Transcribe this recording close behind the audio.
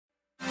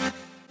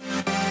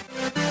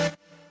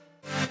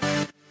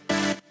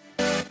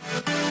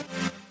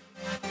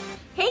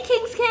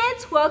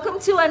Welcome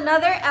to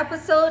another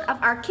episode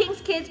of our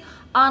King's Kids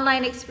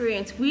online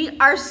experience. We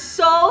are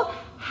so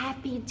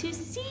happy to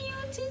see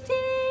you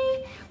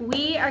today.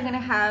 We are gonna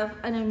have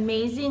an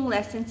amazing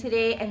lesson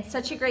today and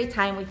such a great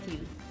time with you.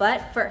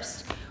 But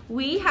first,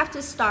 we have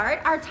to start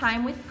our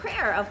time with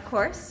prayer, of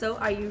course. So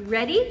are you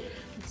ready?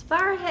 Let's bow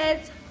our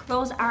heads,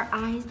 close our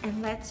eyes,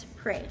 and let's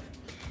pray.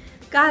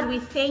 God, we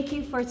thank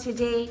you for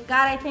today.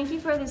 God, I thank you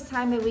for this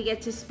time that we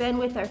get to spend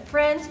with our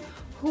friends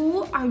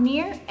who are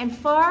near and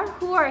far,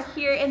 who are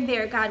here and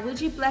there. God, would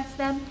you bless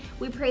them?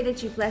 We pray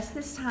that you bless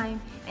this time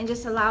and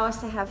just allow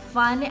us to have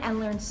fun and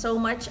learn so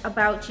much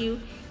about you.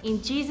 In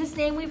Jesus'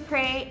 name we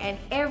pray, and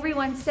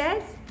everyone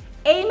says,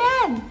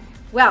 amen.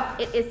 Well,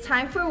 it is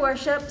time for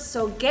worship,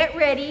 so get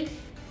ready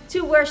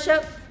to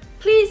worship.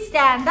 Please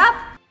stand up.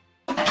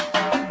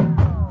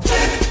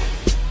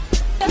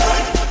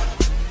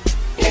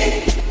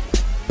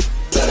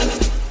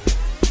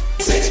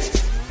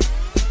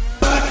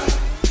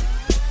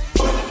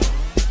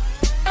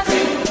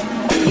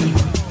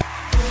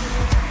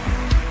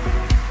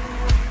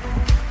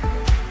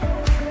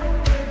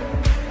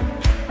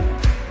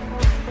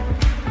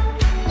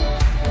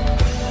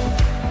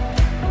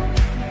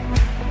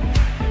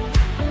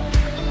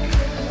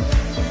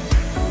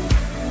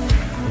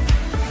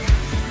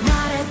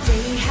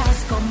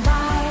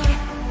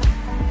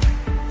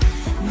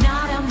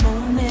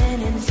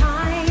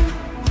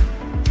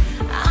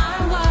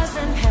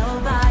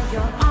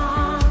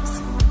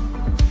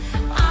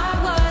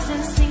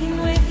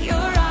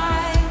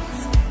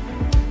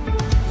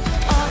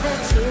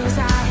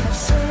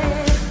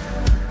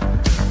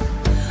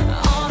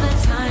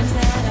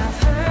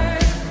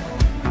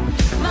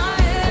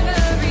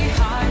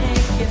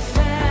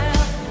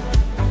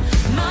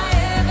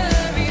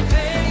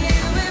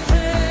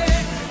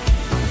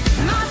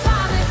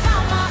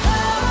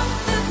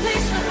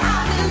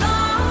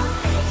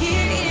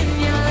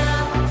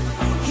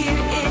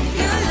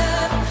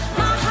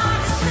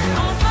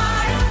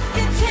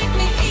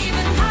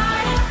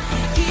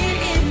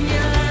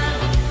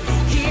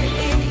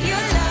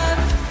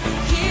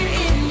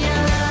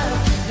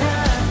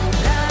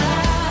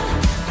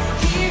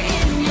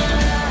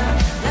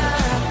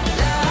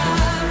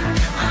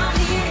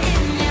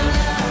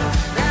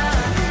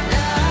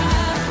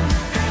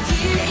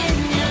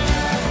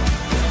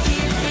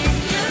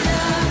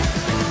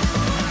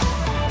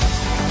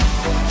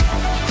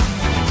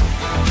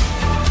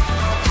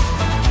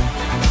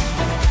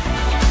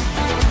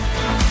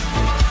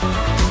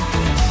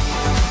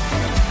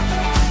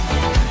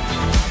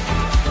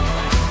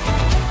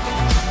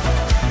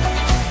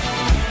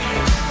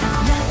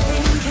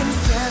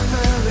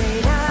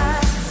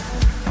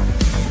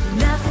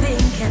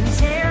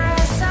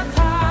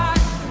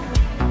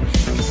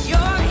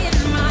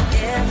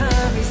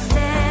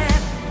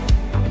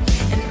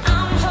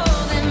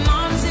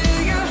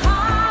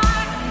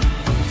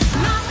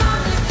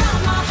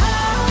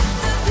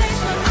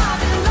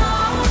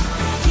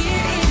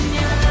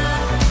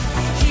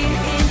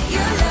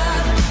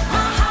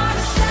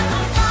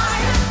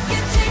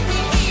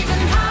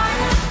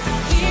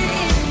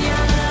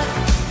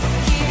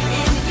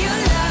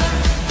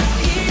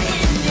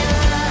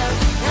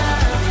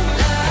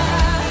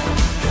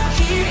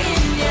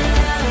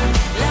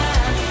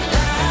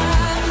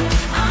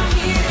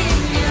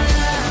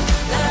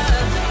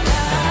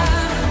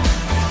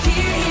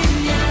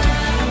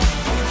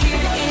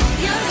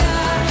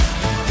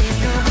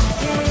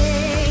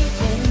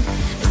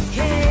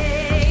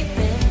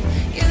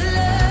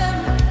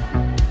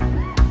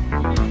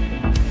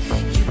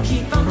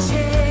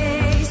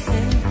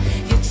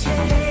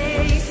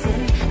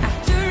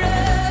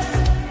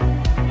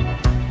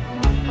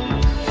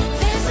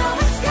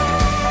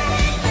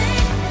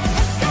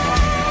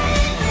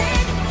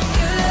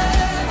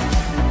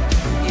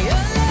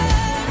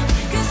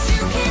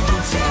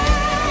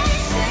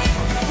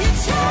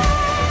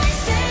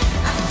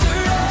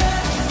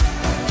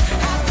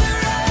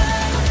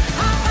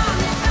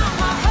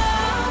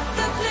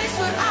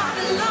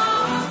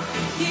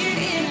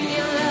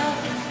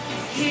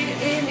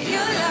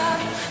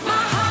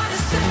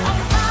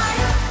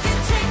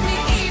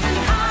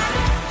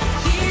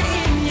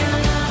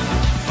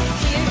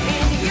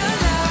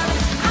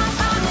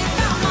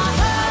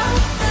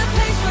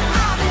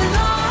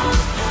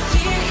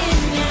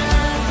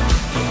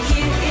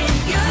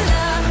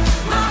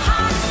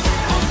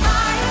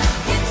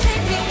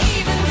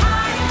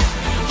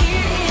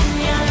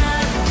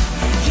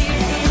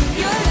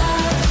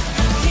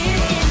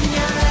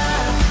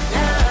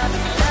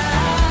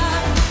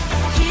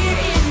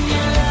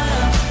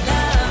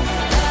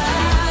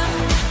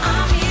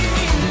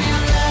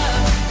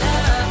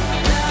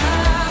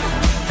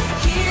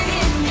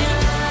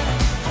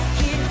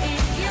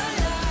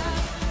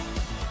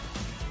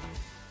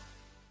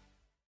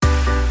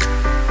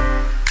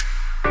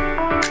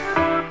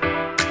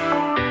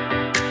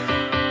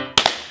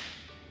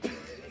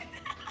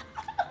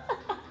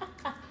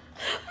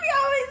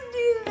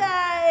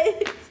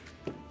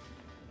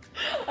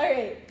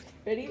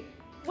 Ready?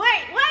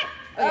 Wait, what?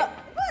 Okay.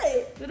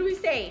 What? What do we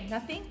say?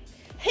 Nothing?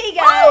 Hey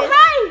guys! Oh,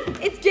 hi!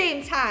 it's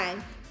game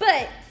time.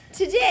 But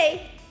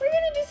today, we're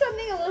gonna do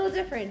something a little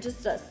different,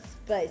 just to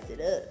spice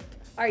it up.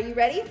 Are you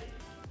ready?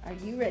 Are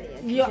you ready?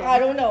 Yeah, I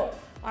don't know.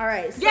 All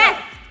right, so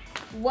Yes!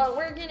 what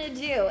we're gonna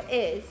do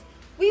is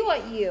we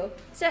want you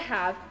to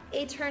have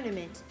a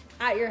tournament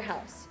at your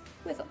house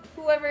with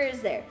whoever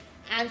is there.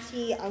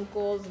 Auntie,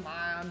 uncles,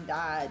 mom,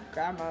 dad,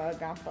 grandma,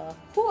 grandpa,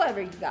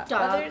 whoever you got.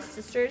 Dog. Brothers,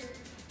 sisters.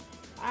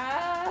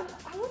 I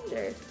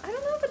wonder. I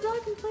don't know if a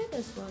dog can play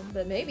this one,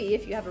 but maybe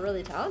if you have a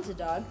really talented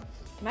dog,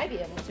 you might be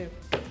able to.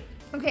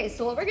 Okay,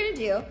 so what we're gonna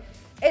do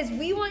is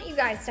we want you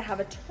guys to have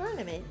a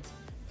tournament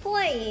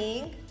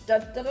playing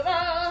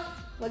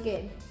what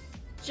game?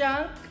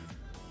 Junk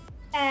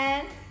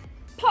and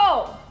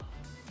Poe.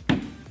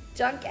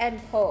 Junk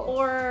and Poe.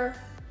 Or,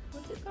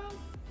 what's it called?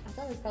 I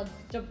thought it was called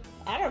jump.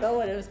 I don't know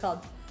what it was called.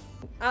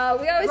 We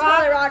always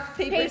call it rock,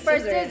 paper,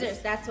 scissors.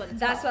 That's what it's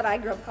That's called. what I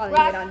grew up calling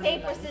Rock, it on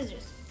paper, mainland.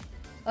 scissors.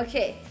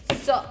 Okay,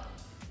 so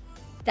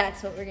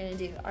that's what we're gonna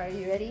do. Are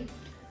you ready?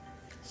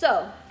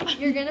 So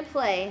you're gonna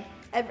play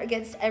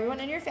against everyone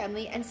in your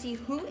family and see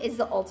who is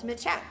the ultimate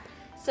champ.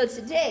 So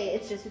today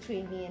it's just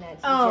between me and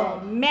Auntie Oh,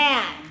 Jen.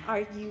 man. Are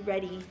you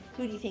ready?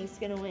 Who do you think's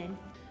gonna win?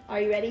 Are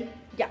you ready?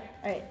 Yeah.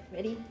 All right,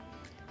 ready?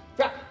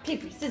 Rock,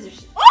 paper, scissors,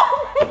 shoot.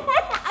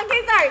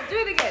 Okay, sorry. Do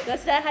it again.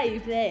 That's not how you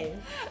play.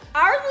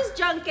 Ours was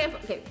junk and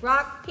okay.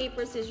 Rock,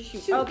 paper, scissors,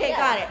 shoot. Shoot, Okay, yeah.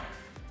 got it.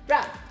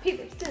 Rock,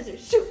 paper,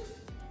 scissors, shoot.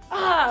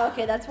 Ah,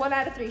 okay, that's 1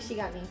 out of 3. She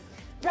got me.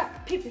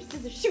 Rock, paper,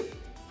 scissors, shoot.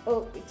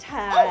 Oh, we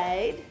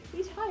tied. Oh.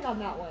 We tied on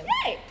that one.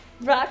 Yay!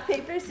 Rock,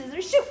 paper,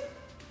 scissors, shoot.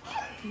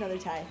 Another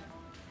tie.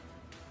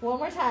 One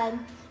more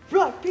time.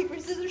 Rock, paper,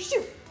 scissors,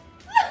 shoot.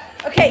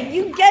 Okay,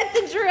 you get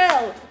the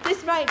drill.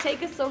 This might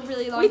take us a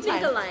really long We time.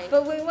 think alike.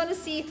 But we want to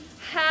see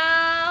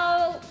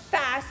how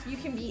fast you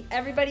can beat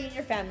everybody in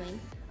your family.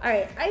 All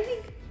right, I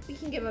think we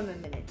can give them a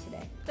minute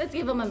today. Let's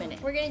give them a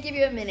minute. We're going to give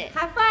you a minute.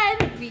 Have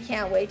fun. We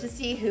can't wait to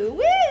see who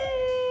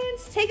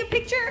wins. Take a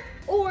picture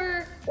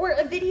or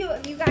a video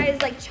of you guys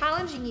like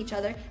challenging each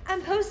other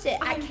and post it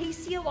at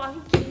KC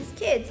Oahu Kings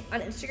Kids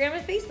on Instagram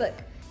and Facebook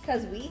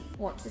because we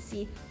want to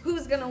see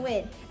who's gonna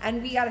win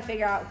and we gotta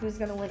figure out who's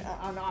gonna win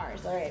on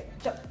ours. All right,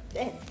 jump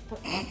in.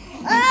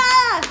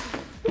 Ah!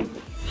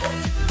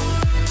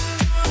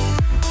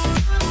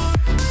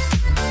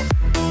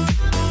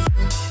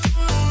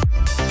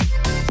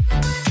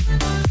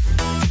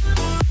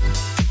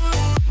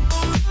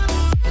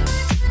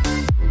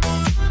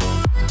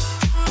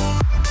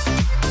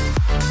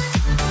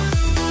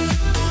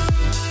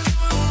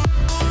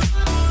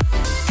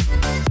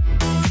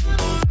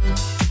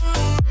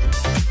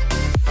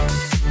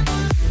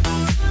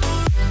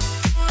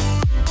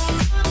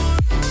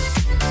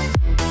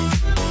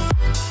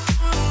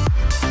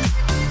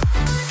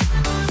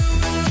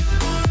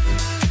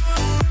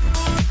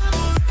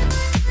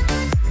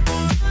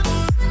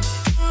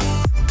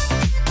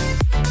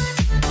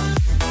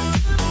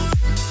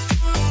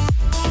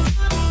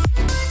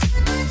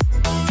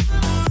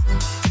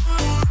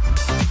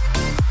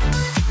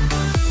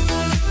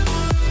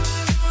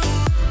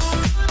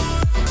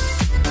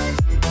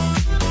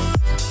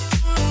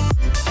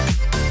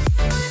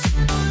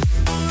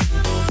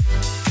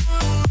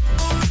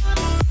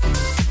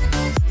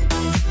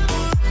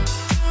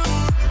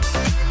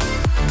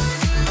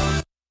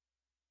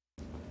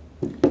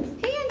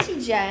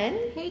 Jen.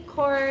 Hey,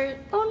 Court.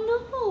 Oh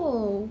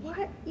no,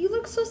 what? You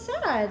look so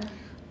sad.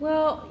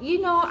 Well,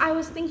 you know, I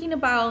was thinking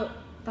about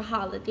the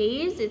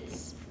holidays.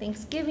 It's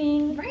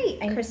Thanksgiving, Right,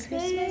 and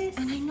Christmas.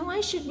 and I know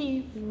I should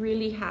be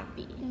really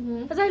happy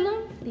Mhm. because I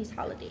love these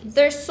holidays.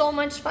 They're so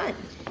much fun.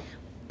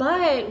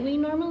 But we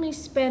normally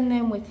spend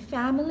them with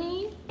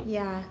family,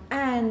 Yeah.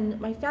 and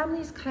my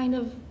family's kind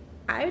of,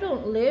 I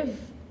don't live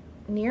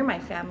near my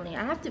family.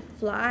 I have to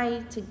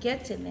fly to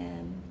get to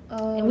them.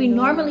 Oh, And we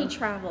no. normally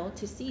travel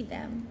to see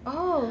them.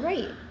 Oh,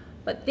 right.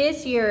 But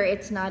this year,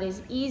 it's not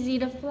as easy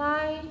to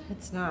fly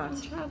It's not.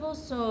 and travel,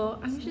 so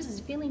I'm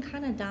just feeling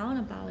kind of down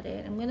about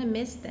it. I'm gonna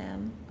miss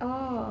them.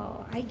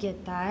 Oh, I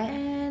get that.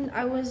 And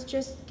I was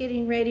just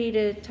getting ready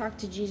to talk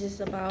to Jesus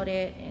about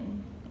it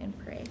and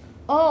pray.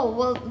 Oh,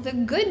 well, the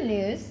good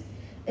news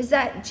is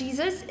that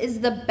Jesus is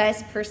the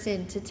best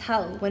person to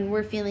tell when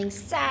we're feeling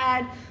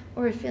sad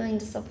or we're feeling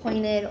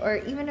disappointed or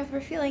even if we're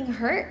feeling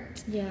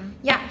hurt. Yeah.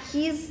 Yeah,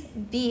 he's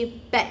the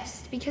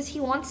best because he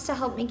wants to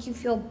help make you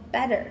feel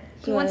better.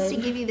 He wants to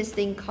Good. give you this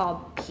thing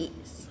called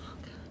peace.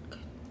 Good.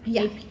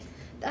 Yeah. Yay, peace.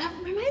 That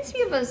reminds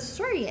me of a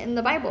story in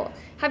the Bible.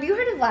 Have you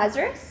heard of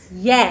Lazarus?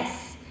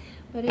 Yes.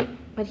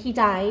 But he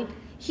died.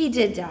 He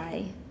did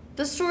die.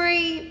 The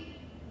story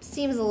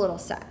seems a little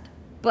sad,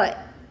 but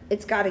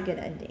it's got a good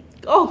ending.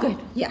 Oh, good.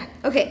 Yeah.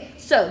 Okay.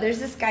 So there's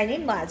this guy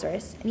named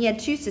Lazarus, and he had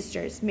two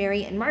sisters,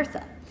 Mary and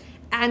Martha.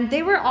 And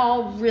they were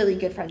all really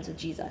good friends with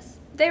Jesus.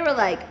 They were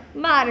like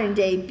modern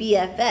day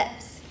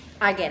BFFs.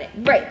 I get it.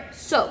 Right.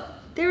 So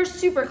they were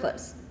super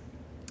close.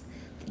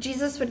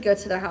 Jesus would go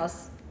to their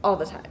house all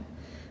the time.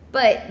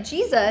 But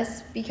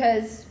Jesus,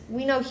 because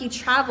we know he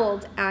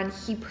traveled and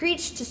he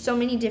preached to so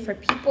many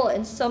different people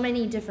in so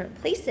many different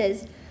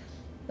places,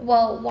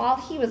 Well, while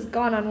he was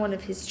gone on one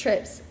of his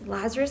trips,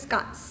 Lazarus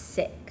got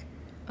sick.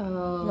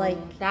 Oh,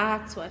 Like,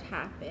 that's what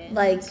happened.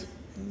 Like,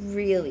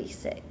 really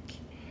sick.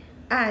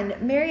 And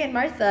Mary and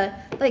Martha,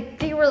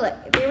 they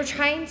were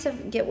trying to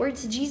get word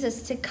to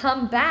Jesus to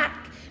come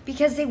back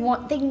because they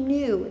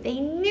knew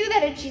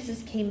that if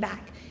Jesus came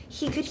back,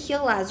 he could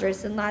heal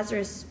Lazarus and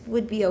Lazarus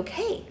would be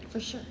okay. for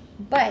sure.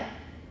 But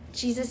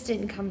Jesus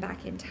didn't come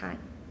back in time.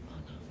 Oh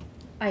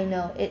no. I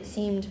know, it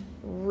seemed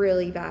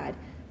really bad.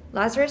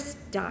 Lazarus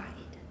died.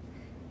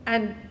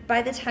 And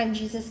by the time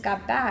Jesus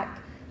got back,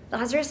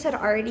 Lazarus had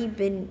already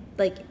been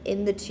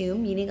in the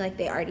tomb, meaning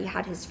they already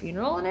had his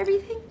funeral and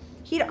everything.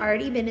 He'd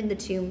already been in the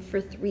tomb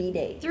for 3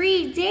 days.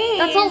 3 days.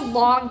 That's a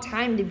long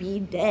time to be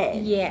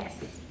dead. Yes.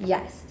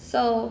 Yes.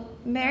 So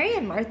Mary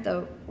and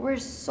Martha were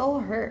so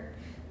hurt.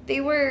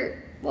 They were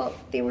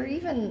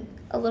even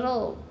a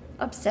little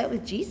upset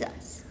with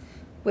Jesus,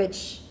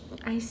 which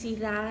I see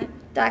that.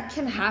 that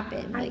can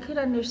happen. I could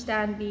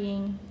understand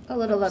being a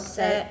little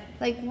upset.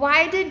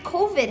 Why did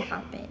COVID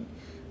happen?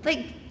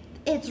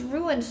 It's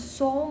ruined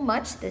so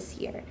much this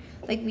year.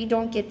 We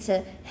don't get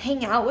to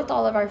hang out with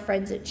all of our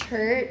friends at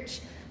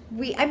church.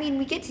 We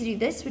get to do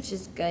this, which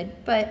is good,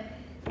 but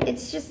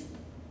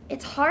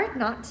it's hard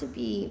not to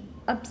be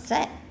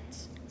upset.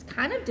 It's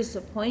kind of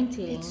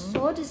disappointing. It's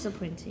so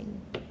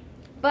disappointing.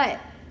 But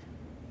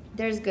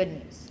there's good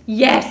news.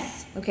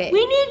 Yes. Okay.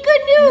 We need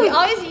good news. We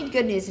always need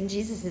good news, and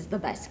Jesus is the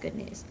best good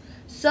news.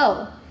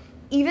 So,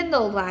 even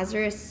though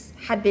Lazarus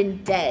had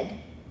been dead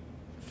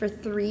for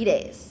 3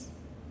 days,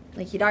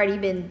 he'd already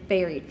been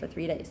buried for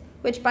 3 days,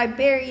 which by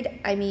buried,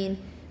 I mean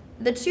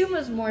the tomb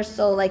was more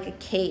so like a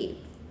cave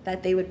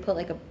that they would put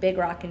a big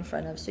rock in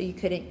front of so you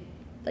couldn't,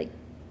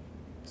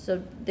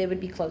 so they would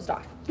be closed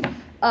off.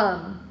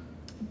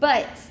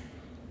 But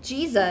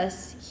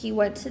Jesus, he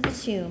went to the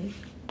tomb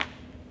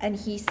and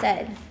he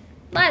said,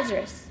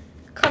 Lazarus,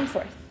 come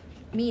forth.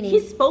 Meaning, He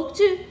spoke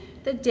to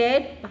the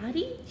dead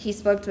body? he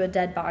spoke to a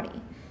dead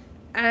body.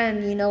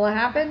 And you know what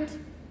happened?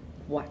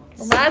 What?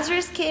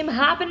 Lazarus came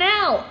hopping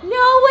out. No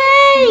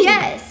way!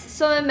 Yes.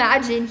 So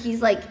imagine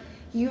he's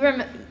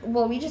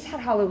we just had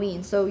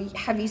Halloween. So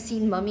have you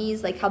seen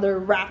mummies, how they're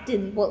wrapped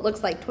in what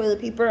looks like toilet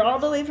paper all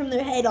the way from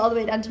their head all the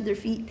way down to their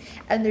feet,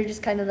 and they're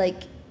just kind of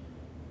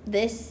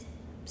this.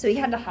 So he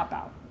had to hop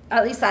out.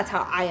 At least that's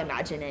how I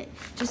imagine it.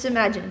 Just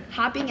imagine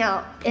hopping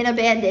out in a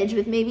bandage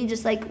with maybe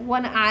just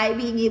one eye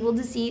being able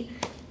to see.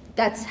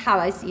 That's how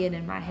I see it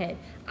in my head.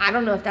 I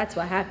don't know if that's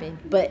what happened,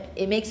 but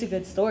it makes a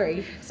good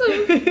story. So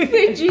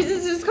when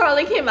Jesus is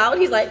calling him out,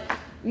 he's like,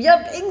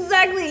 Yep,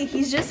 exactly.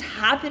 He's just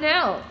hopping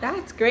out.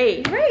 that's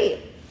great. Right.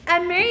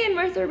 And Mary and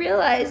Martha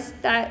realized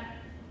that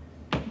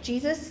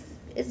Jesus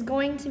is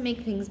going to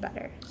make things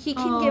better. He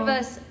can give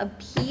us a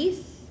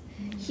peace.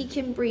 He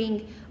can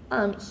bring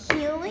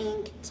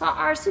healing to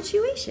our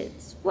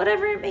situations,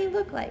 whatever it may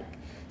look like.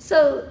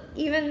 So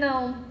even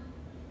though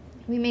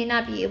we may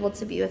not be able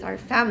to be with our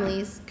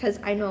families, because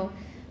I know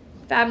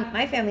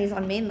my family's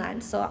on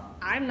mainland, so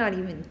I'm not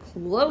even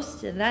close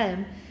to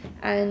them.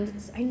 And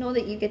I know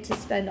that you get to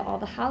spend all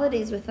the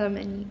holidays with them,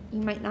 and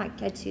you might not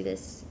get to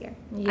this year.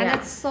 Yeah. And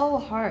it's so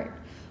hard.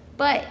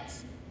 But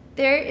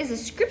there is a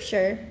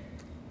scripture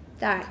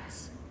that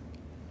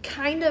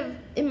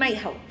it might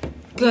help.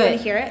 Do you want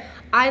to hear it?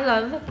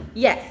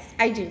 Yes,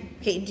 I do.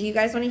 Okay, do you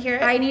guys want to hear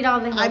it? I need all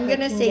the help I'm I going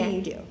to can say get.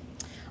 you do.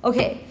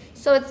 Okay,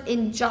 so it's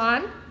in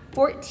John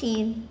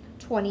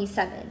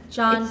 14:27.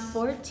 John It's-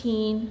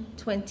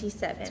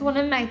 14:27. It's one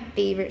of my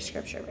favorite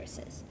scripture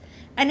verses.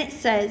 And it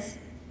says,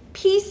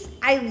 Peace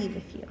I leave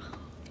with you.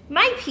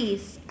 My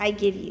peace I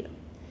give you.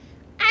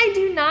 I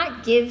do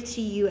not give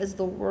to you as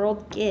the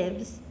world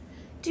gives.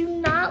 Do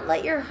not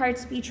let your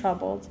hearts be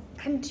troubled,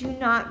 and do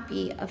not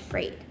be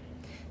afraid.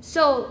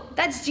 So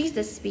that's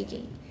Jesus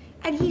speaking.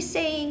 And he's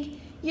saying,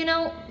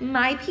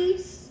 my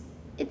peace,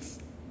 it's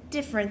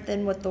different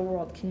than what the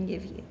world can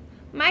give you.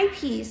 My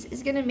peace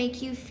is going to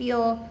make you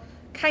feel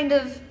kind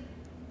of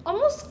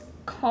almost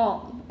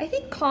calm. I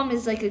think calm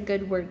is a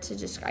good word to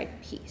describe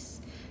peace.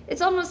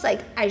 It's almost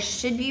I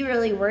should be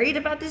really worried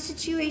about this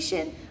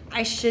situation.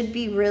 I should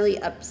be really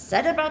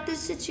upset about this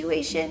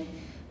situation.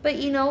 But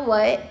you know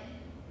what?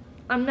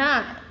 I'm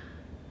not.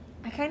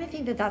 I kind of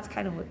think that that's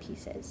kind of what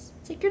peace is.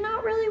 It's you're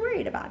not really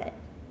worried about it.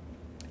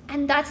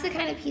 And that's the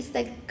kind of peace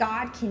that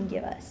God can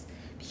give us.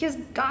 Because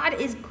God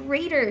is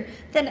greater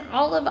than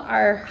all of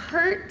our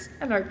hurt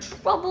and our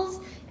troubles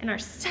and our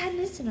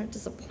sadness and our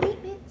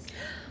disappointments.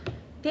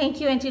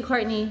 Thank you, Auntie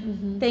Courtney.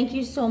 Thank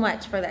you so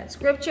much for that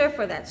scripture,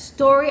 for that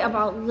story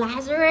about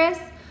Lazarus.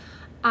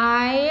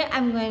 I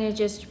am going to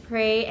just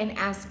pray and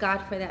ask God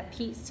for that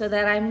peace so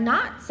that I'm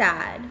not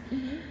sad.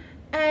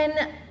 And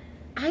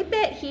I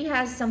bet He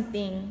has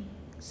something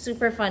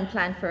super fun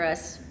planned for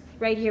us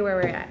right here where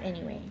we're at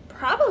anyway.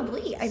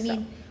 Probably. I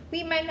mean,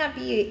 we might not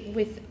be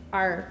with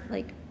our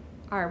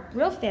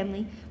real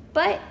family,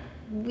 but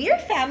we're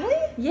family.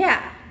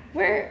 Yeah.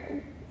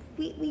 We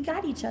we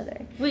got each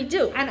other. We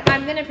do. And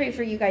I'm gonna pray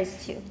for you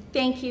guys too.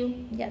 Thank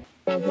you. Yep.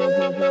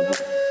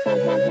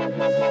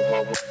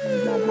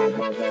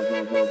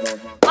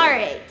 All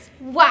right.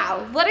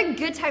 Wow, what a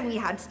good time we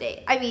had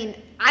today. I mean,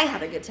 I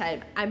had a good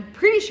time. I'm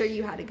pretty sure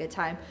you had a good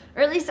time.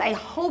 Or at least I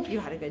hope you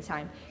had a good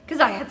time,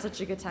 because I had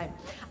such a good time.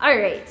 All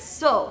right,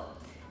 so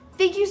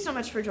thank you so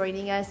much for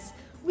joining us.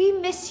 We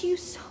miss you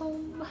so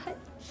much.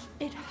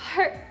 It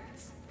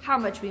hurts how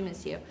much we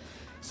miss you.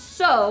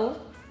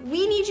 So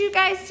we need you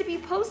guys to be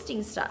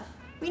posting stuff.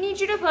 We need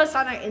you to post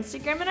on our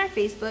Instagram and our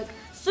Facebook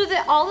so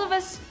that all of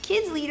us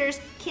kids leaders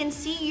can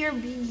see your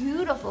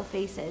beautiful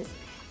faces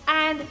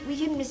and we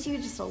can miss you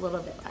just a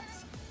little bit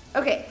less.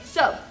 Okay,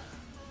 so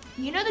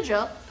you know the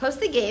drill. Post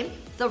the game,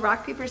 the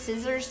rock, paper,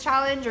 scissors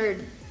challenge, or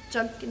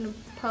junk and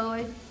po,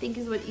 I think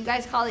is what you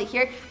guys call it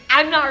here.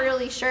 I'm not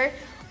really sure.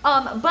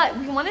 But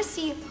we want to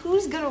see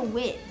who's gonna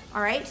win.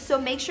 All right, so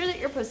make sure that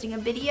you're posting a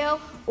video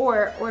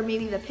or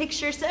maybe the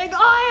picture saying,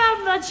 "I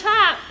am the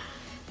champ."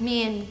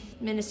 Me and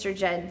Minister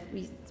Jen,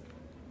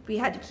 we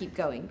had to keep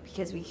going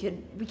because we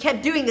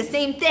kept doing the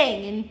same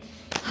thing,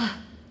 and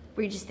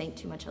we just think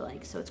too much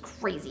alike, so it's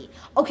crazy.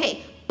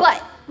 Okay,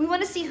 but we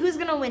want to see who's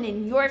gonna win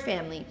in your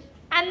family,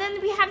 and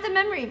then we have the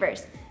memory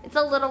verse. It's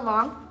a little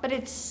long, but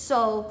it's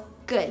so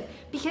good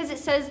because it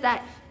says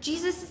that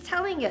Jesus is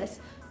telling us,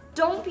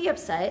 "Don't be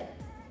upset.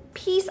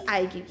 Peace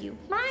I give you.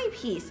 My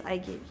peace I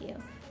give you."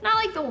 Not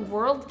like the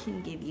world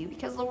can give you,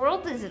 because the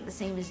world isn't the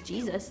same as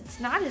Jesus. It's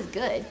not as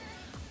good.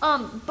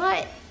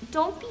 But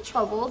don't be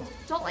troubled.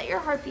 Don't let your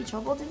heart be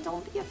troubled, and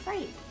don't be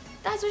afraid.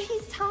 That's what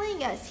he's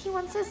telling us. He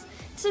wants us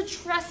to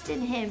trust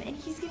in him, and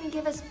he's going to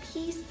give us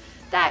peace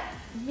that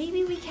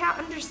maybe we can't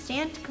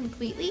understand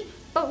completely,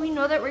 but we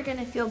know that we're going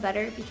to feel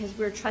better because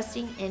we're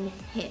trusting in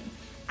him.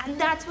 And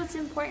that's what's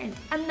important.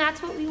 And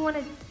that's what we want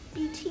to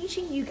be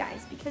teaching you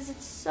guys, because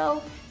it's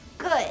so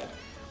good.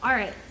 All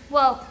right,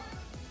 well,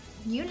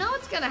 you know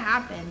what's gonna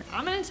happen.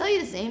 I'm gonna tell you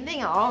the same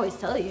thing I always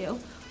tell you.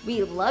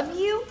 We love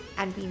you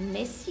and we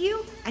miss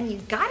you, and you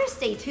gotta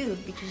stay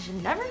tuned because you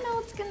never know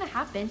what's gonna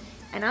happen.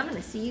 And I'm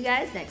gonna see you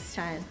guys next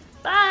time.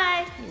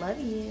 Bye, love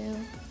you.